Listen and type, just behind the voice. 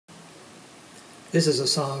This is a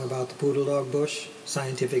song about the poodle dog bush,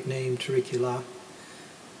 scientific name Turricula,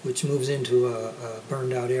 which moves into a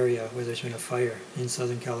burned out area where there's been a fire in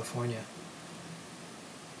Southern California.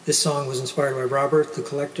 This song was inspired by Robert the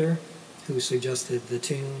Collector, who suggested the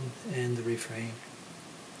tune and the refrain.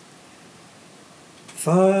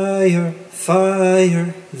 Fire,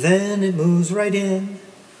 fire, then it moves right in.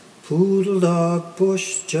 Poodle dog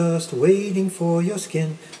bush just waiting for your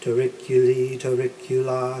skin. Turriculi,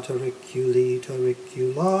 Turricula, Turriculi,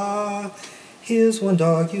 Turricula. Here's one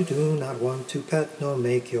dog you do not want to pet nor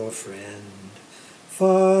make your friend.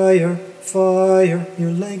 Fire, fire,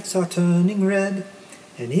 your legs are turning red.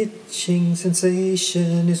 An itching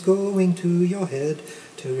sensation is going to your head.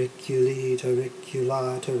 Turriculi,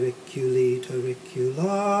 Turricula, Turriculi,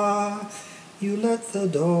 Turricula. You let the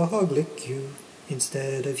dog lick you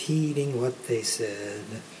instead of heeding what they said.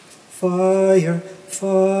 Fire,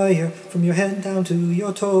 fire, from your head down to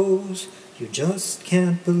your toes. You just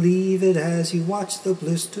can't believe it as you watch the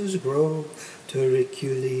blisters grow.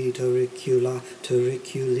 Turriculi, Turricula,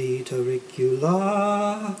 Turriculi,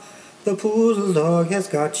 Turricula. The poodle dog has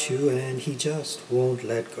got you and he just won't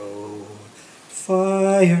let go.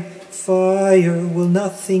 Fire, fire, will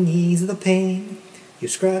nothing ease the pain? You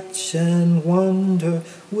scratch and wonder,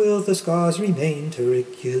 will the scars remain?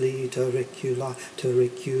 Turriculi, Turricula,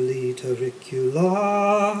 Turriculi,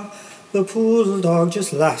 Turricula. The poodle dog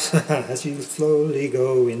just laughs as you slowly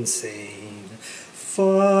go insane.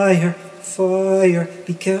 Fire, fire,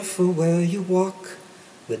 be careful where you walk.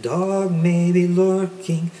 The dog may be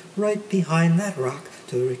lurking right behind that rock.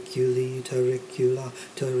 Turriculi, Turricula,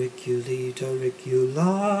 Turriculi,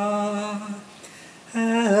 Turricula.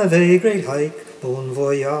 Have a great hike, bon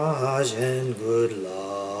voyage, and good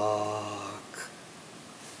luck.